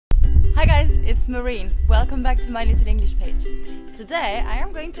guys, it's Maureen. Welcome back to my little English page. Today I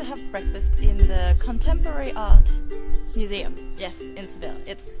am going to have breakfast in the Contemporary Art Museum. Yes, in Seville.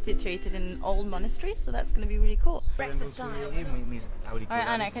 It's situated in an old monastery, so that's going to be really cool. Breakfast time! Alright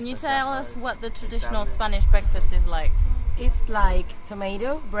Anna, can you tell us what the traditional Spanish breakfast is like? It's like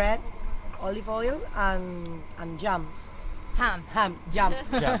tomato, bread, olive oil and jam. Jam.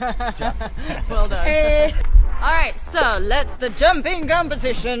 Well done. Alright, so let's the jumping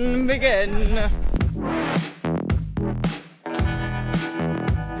competition begin.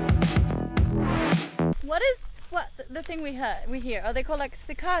 What is the thing we hear? Are they called like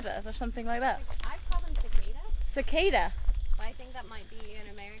cicadas or something like that? I call them cicadas. Cicada. But I think that might be an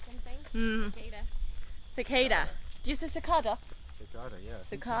American thing. Cicada. Cicada. Do you say cicada? Cicada, yeah.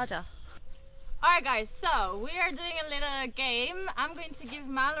 Cicada. Alright guys, so we are doing a little game. I'm going to give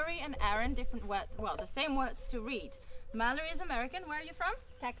Mallory and Aaron different words, well, the same words to read. Mallory is American. Where are you from?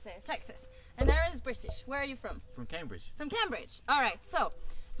 Texas. Texas. And Aaron is British. Where are you from? From Cambridge. From Cambridge. Alright, so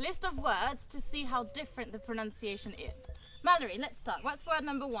list of words to see how different the pronunciation is. Mallory, let's start. What's word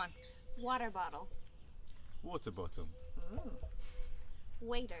number 1? Water bottle. Water bottle. Ooh.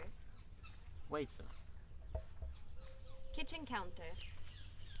 Waiter. Waiter. Kitchen counter.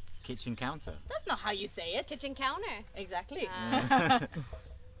 Kitchen counter. That's not how you say it. Kitchen counter. Exactly.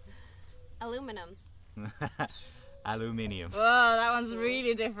 Aluminum. Aluminium. Whoa, that one's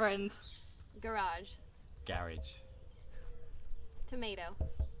really different. Garage. Garage. Tomato.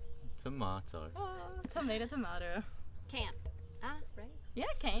 Tomato. Oh, tomato. Can't. Right? Yeah,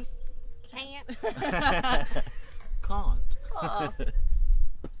 can't. Can't. Can't. Oh.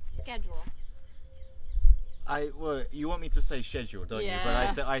 Schedule. Well, you want me to say schedule, don't you? But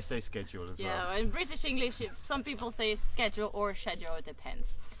I say schedule as well. Yeah, in British English, some people say schedule or schedule, it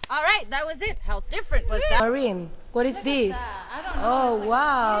depends. Alright, that was it. How different was that? Maureen, what is this? I don't know. Oh It's like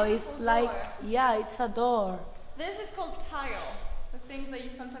wow, a it's beautiful like, door. yeah, it's a door. This is called tile. The things that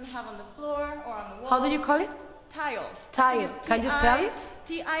you sometimes have on the floor or on the wall. How do you call it? Tile. Tile. Can you spell it?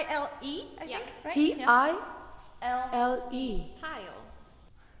 T-I-L-E, I Yeah. think, right? T-I-L-E. Tile.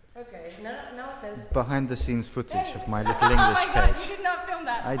 Okay, now says. Behind the scenes footage of my little English Oh my god, page. you did not film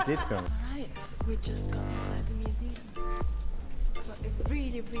that. I did film. Alright, we just got inside the museum. So it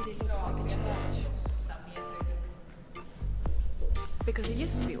really looks like a church. Because it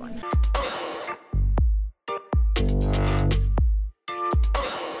used to be one.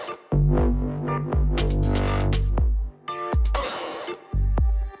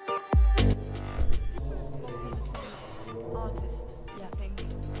 Artist, yeah, I think.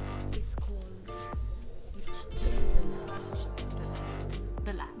 It's called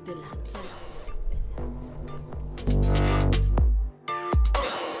The Lat.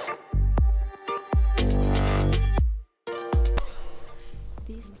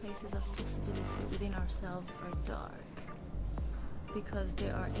 These places of possibility within ourselves are dark because they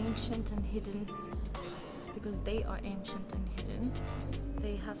are ancient and hidden. Because they are ancient and hidden,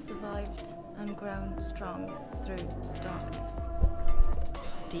 they have survived and grown strong through darkness.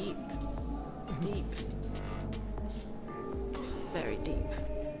 Deep. Very deep.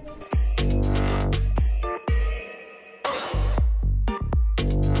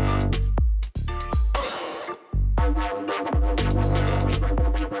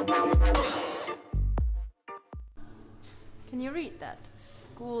 Can you read that?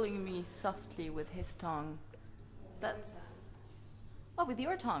 Schooling me softly with his tongue. That's... Oh, with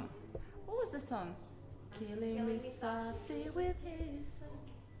your tongue. What was the song? Killing me softly with his...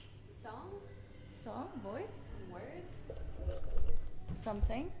 Song? Song? Voice? Words?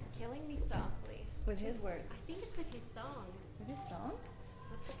 Something? Killing me softly. With his words. I think it's with his song. With his song?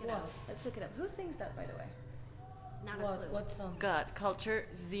 Let's look it up. Let's look it up. Who sings that, by the way? Not a clue. What song? God, culture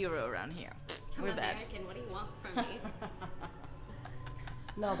zero around here. I'm We're bad. American. What do you want from me?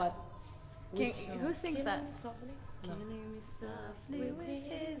 No, but Who sings Killing that? me softly? No. Killing me softly with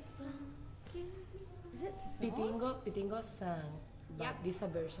his song. Is it song? Pitingo sang, but Yep. this a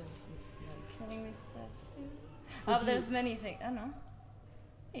version is like Killing me softly. Oh, there's many things. I don't know.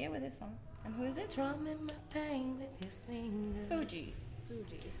 Yeah, with his song. And who is it? strumming my pain with his fingers. Fugees.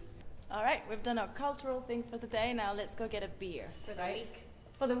 Fugees. All right, we've done our cultural thing for the day. Now let's go get a beer. For the week.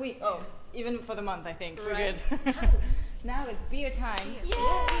 For the week. Oh, even for the month, I think. We're Right. good. Now it's beer time. Beer.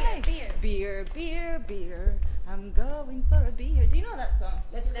 Yay! Beer. I'm going for a beer. Do you know that song?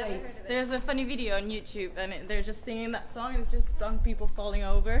 Let's Never wait. heard of it. There's a funny video on YouTube, and they're just singing that song. It's just drunk people falling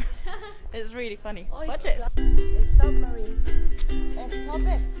over. It's really funny. Watch it. Stop, Maureen. Tope.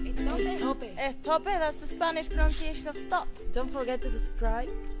 It's open. Tope. Tope. That's the Spanish pronunciation of stop. Don't forget to subscribe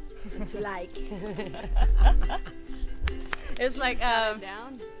and to like. It's like Got it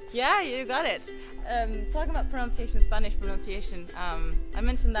down. Yeah, you got it. Talking about pronunciation, Spanish pronunciation, I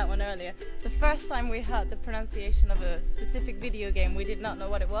mentioned that one earlier. The first time we heard the pronunciation of a specific video game, we did not know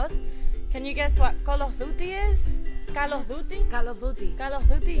what it was. Can you guess what Call of Duty is? Call of Duty? Call of Duty. Call of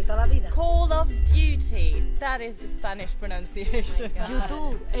Duty. De toda la vida. Call of Duty. That is the Spanish pronunciation.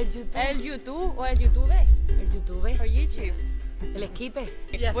 YouTube. El YouTube. El YouTube or El YouTube? El YouTube. Or YouTube. El esquipe.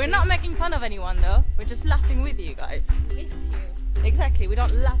 Yes, we're not making fun of anyone though. We're just laughing with you guys. With you. Exactly. We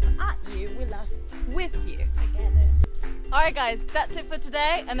don't laugh at you. We laugh with you. Together. Alright guys, that's it for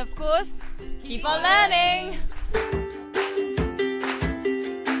today. And of course, keep on learning.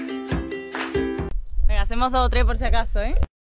 Venga, hacemos 2 o 3 por si acaso, ¿eh?